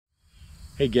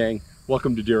Hey gang,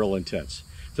 welcome to Darrell and Tents.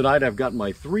 Tonight I've got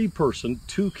my 3-person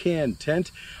Toucan tent.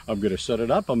 I'm going to set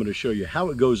it up. I'm going to show you how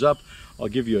it goes up. I'll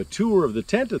give you a tour of the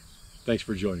tent. Thanks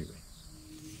for joining me.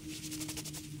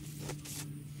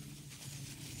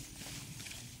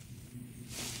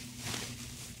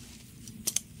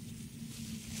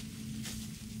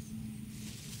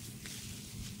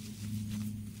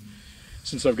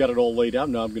 Since I've got it all laid out,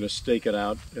 now I'm going to stake it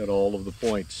out at all of the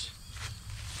points.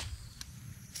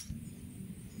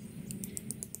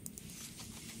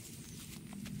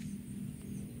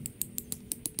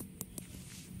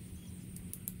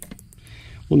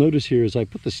 Well, notice here as I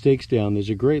put the stakes down, there's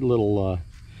a great little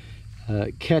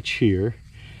catch here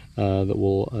that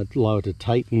will allow it to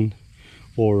tighten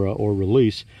or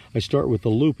release. I start with the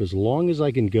loop as long as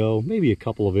I can go, maybe a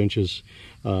couple of inches,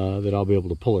 that I'll be able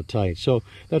to pull it tight. So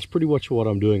that's pretty much what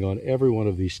I'm doing on every one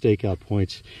of these stakeout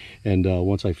points. And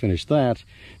once I finish that,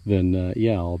 then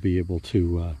yeah, I'll be able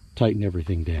to tighten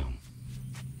everything down.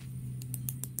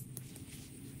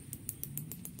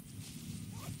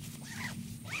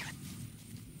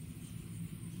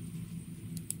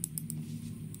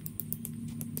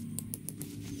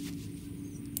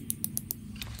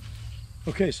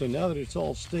 Okay, so now that it's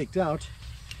all staked out,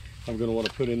 I'm going to want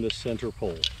to put in the center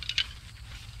pole.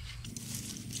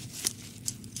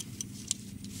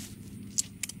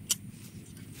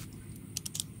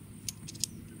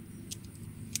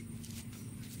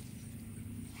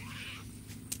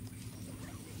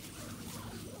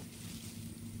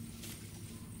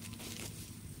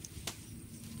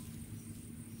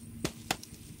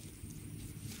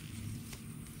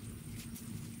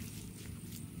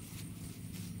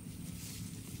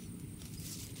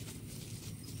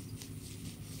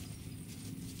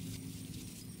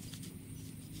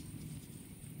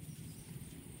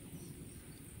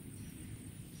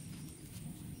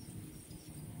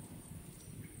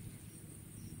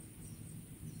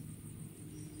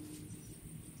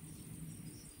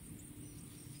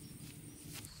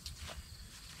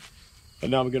 And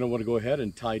now I'm going to want to go ahead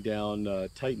and tie down,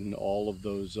 tighten all of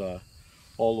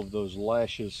those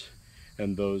lashes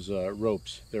and those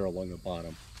ropes there along the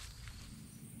bottom.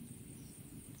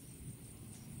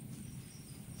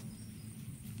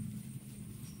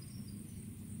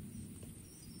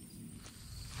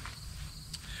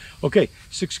 Okay,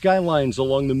 6 guy lines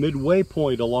along the midway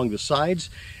point along the sides,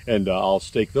 and I'll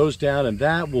stake those down, and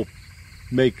that will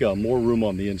make more room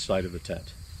on the inside of the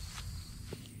tent.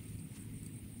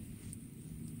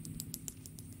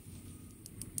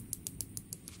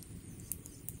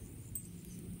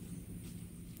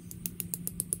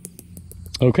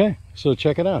 Okay, so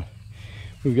check it out.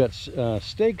 We've got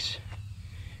stakes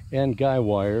and guy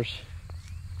wires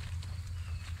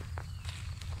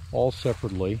all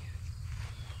separately,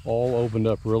 all opened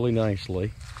up really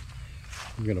nicely.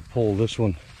 I'm going to pull this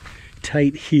one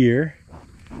tight here.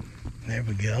 There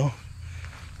we go.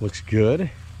 Looks good.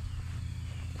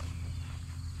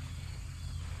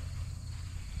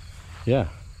 Yeah.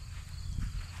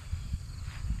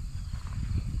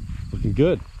 Looking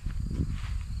good.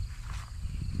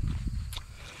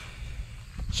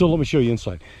 So let me show you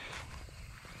inside.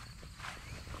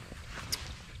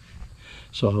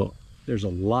 So there's a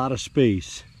lot of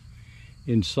space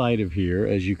inside of here,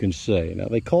 as you can see. Now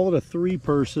they call it a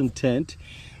 3-person tent,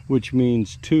 which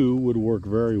means 2 would work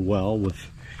very well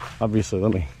with, obviously,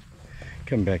 let me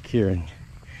come back here and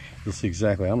you'll see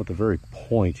exactly, I'm at the very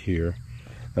point here,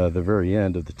 the very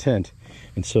end of the tent.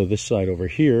 And so this side over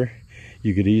here,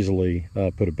 you could easily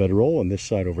put a bedroll, and this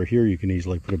side over here, you can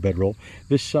easily put a bedroll.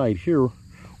 This side here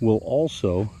will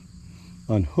also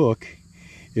unhook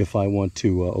if I want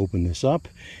to open this up,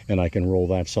 and I can roll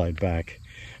that side back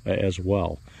as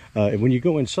well. When you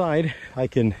go inside, I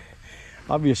can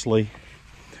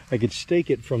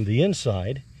stake it from the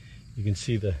inside. You can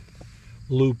see the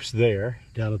loops there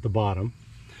down at the bottom,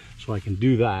 so I can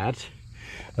do that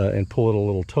and pull it a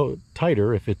little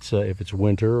tighter if it's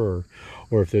winter or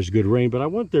if there's good rain. But I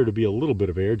want there to be a little bit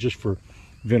of air just for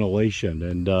ventilation.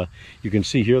 And you can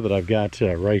see here that I've got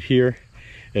right here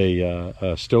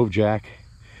a stove jack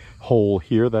hole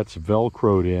here that's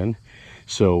velcroed in.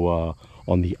 So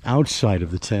on the outside of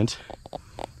the tent,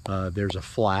 there's a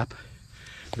flap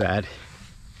that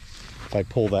if I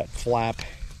pull that flap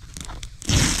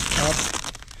up,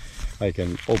 I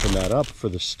can open that up for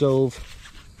the stove,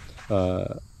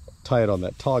 tie it on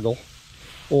that toggle,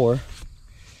 or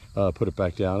put it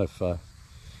back down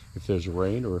if there's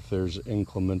rain or if there's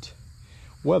inclement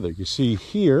weather. You see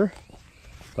here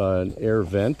an air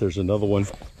vent. There's another one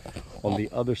on the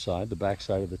other side, the back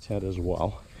side of the tent as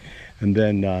well. And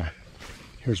then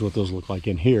here's what those look like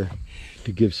in here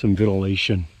to give some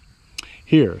ventilation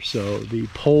here. So the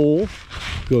pole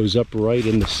goes up right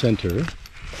in the center,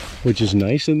 which is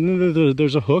nice. And then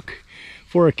there's a hook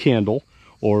for a candle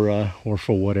or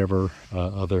for whatever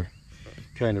other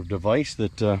kind of device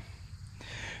that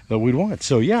that we'd want.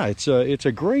 So yeah, it's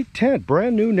a great tent,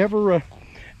 brand new, never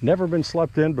been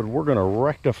slept in, but we're gonna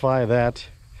rectify that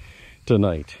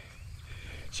tonight.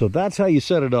 So that's how you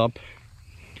set it up,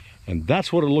 and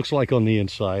that's what it looks like on the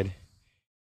inside.